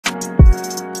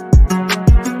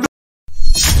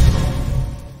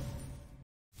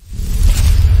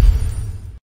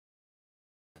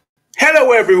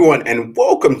everyone, and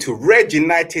welcome to Red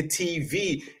United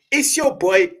TV. It's your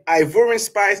boy Ivorian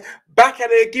Spice back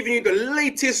at it, giving you the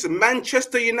latest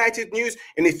Manchester United news.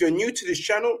 And if you're new to this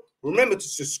channel, remember to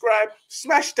subscribe,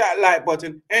 smash that like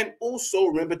button, and also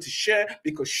remember to share,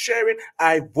 because sharing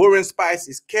Ivorian Spice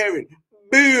is caring.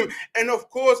 Boom! And of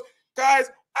course,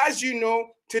 guys, as you know,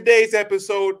 today's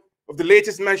episode of the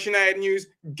latest Manchester United news,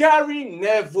 Gary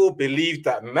Neville believes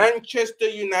that Manchester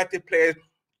United players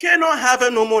cannot have a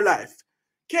normal life.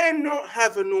 Cannot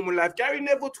have a normal life. Gary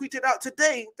Neville tweeted out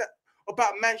today that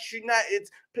about Manchester United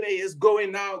players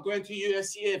going out, going to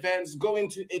UFC events, going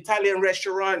to Italian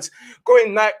restaurants,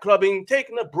 going nightclubbing,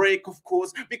 taking a break, of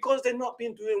course, because they're not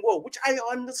been doing well, which I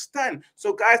understand.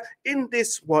 So, guys, in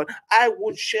this one, I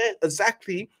would share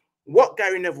exactly what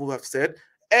Gary Neville have said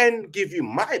and give you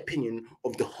my opinion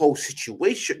of the whole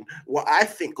situation, what I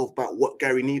think about what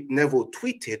Gary Neville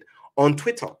tweeted on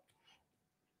Twitter.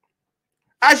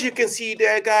 As you can see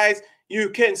there, guys,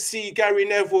 you can see Gary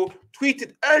Neville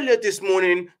tweeted earlier this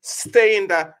morning saying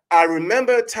that I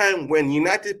remember a time when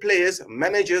United players,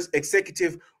 managers,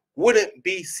 executives wouldn't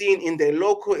be seen in their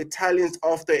local Italians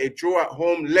after a draw at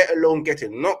home, let alone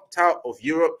getting knocked out of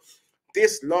Europe.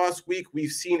 This last week,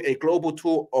 we've seen a global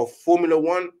tour of Formula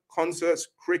One, concerts,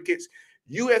 crickets,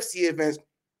 UFC events.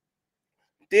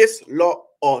 This lot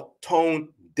are tone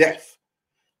deaf.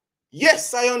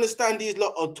 Yes, I understand these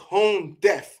lot are tone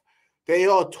deaf. They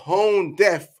are tone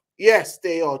deaf. Yes,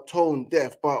 they are tone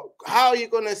deaf. But how are you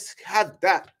going to have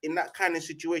that in that kind of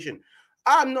situation?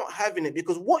 I'm not having it,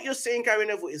 because what you're saying, Gary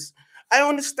Neville, is I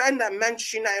understand that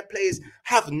Manchester United players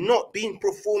have not been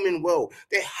performing well.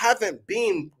 They haven't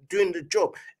been doing the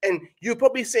job. And you're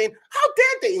probably saying, how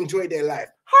dare they enjoy their life?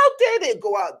 How dare they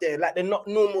go out there like they're not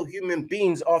normal human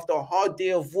beings after a hard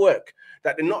day of work,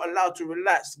 that they're not allowed to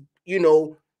relax,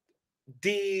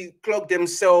 declog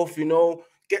themselves,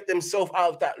 get themselves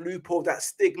out of that loophole, that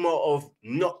stigma of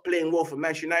not playing well for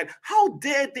Manchester United. How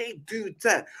dare they do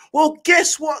that? Well,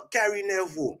 guess what, Gary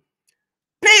Neville?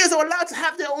 Players are allowed to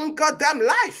have their own goddamn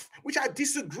life, which I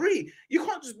disagree. You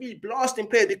can't just be blasting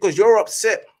players because you're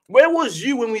upset. Where was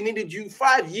you when we needed you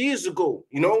 5 years ago?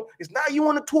 It's now you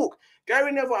want to talk.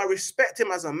 Gary Neville, I respect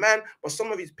him as a man, but some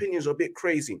of his opinions are a bit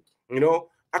crazy.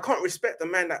 I can't respect a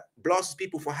man that blasts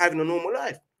people for having a normal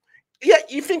life. Yeah,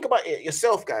 you think about it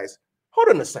yourself, guys. Hold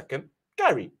on a second.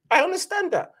 Gary, I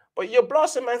understand that, but you're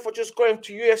blasting man for just going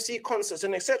to UFC concerts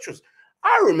and etc.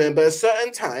 I remember a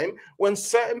certain time when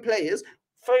certain players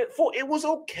thought it was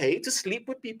okay to sleep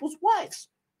with people's wives.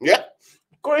 Yeah,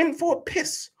 going for a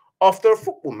piss after a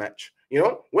football match,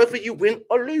 whether you win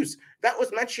or lose. That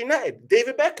was Manchester United.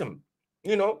 David Beckham,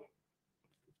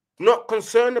 not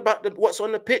concerned about what's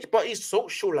on the pitch, but his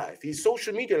social life, his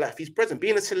social media life, he's present,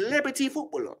 being a celebrity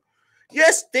footballer.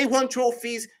 Yes, they won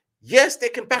trophies. Yes, they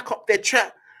can back up their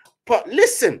chat. But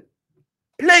listen,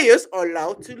 players are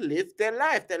allowed to live their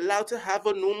life. They're allowed to have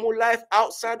a normal life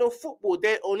outside of football.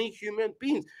 They're only human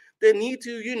beings. They need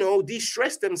to,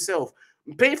 de-stress themselves.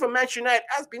 Playing for Manchester United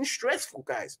has been stressful,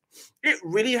 guys. It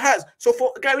really has. So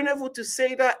for Gary Neville to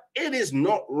say that, it is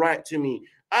not right to me.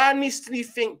 I honestly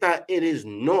think that it is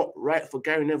not right for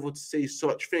Gary Neville to say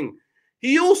such thing.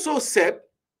 He also said,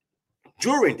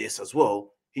 during this as well,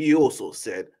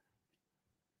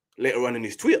 later on in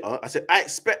his Twitter, I said, I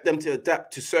expect them to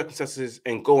adapt to circumstances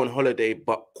and go on holiday,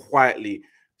 but quietly.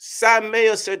 Sam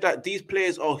Mayer said that these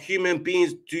players are human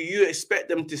beings. Do you expect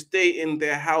them to stay in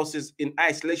their houses in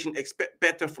isolation? Expect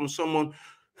better from someone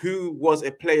who was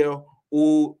a player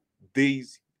all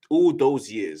those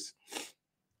years.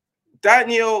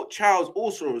 Daniel Charles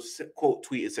also quote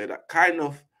tweeted, said that kind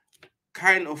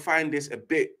of find this a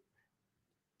bit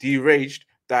deranged,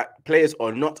 that players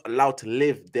are not allowed to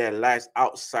live their lives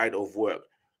outside of work.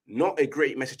 Not a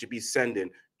great message to be sending.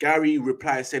 Gary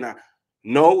replied saying that,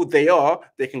 no, they are.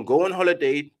 They can go on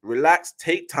holiday, relax,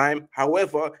 take time.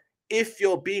 However, if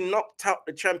you're being knocked out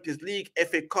the Champions League,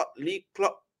 FA Cup, League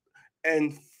Club,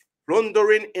 and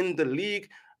floundering in the league,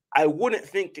 I wouldn't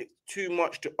think it's too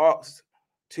much to ask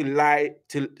to lie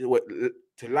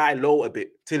low a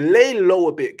bit.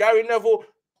 Gary Neville,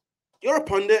 you're a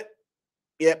pundit.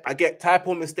 Yep, I get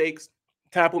typo mistakes.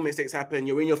 Typo mistakes happen.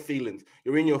 You're in your feelings.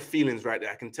 You're in your feelings right there.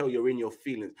 I can tell you're in your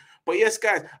feelings. But yes,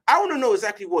 guys, I want to know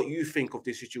exactly what you think of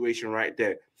this situation right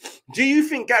there. Do you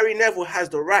think Gary Neville has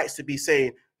the rights to be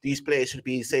saying these players should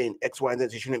be saying X, Y, and Z?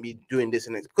 They shouldn't be doing this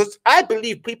and that? Because I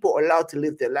believe people are allowed to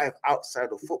live their life outside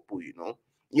of football,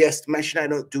 Yes, Manchester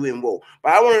United not doing well.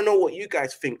 But I want to know what you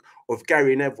guys think of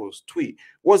Gary Neville's tweet.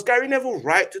 Was Gary Neville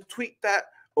right to tweet that,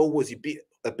 or was he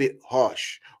a bit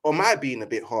harsh? Or am I being a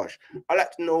bit harsh? I'd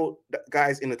like to know that,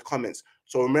 guys, in the comments.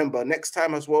 So remember, next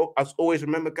time as well, as always,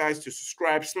 remember, guys, to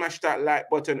subscribe, smash that like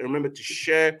button, and remember to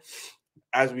share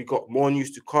as we got more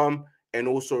news to come. And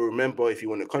also remember, if you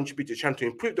want to contribute to the channel to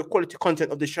improve the quality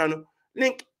content of the channel,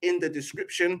 link in the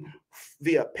description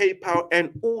via PayPal,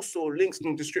 and also links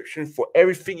in the description for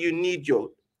everything you need, your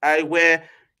eyewear,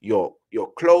 your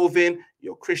clothing,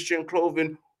 your Christian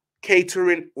clothing,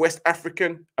 catering, West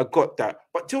African. I got that.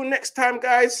 But till next time,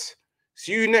 guys,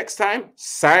 see you next time.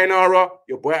 Sayonara.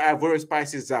 Your boy Ivorian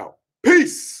Spice is out.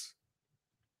 Peace.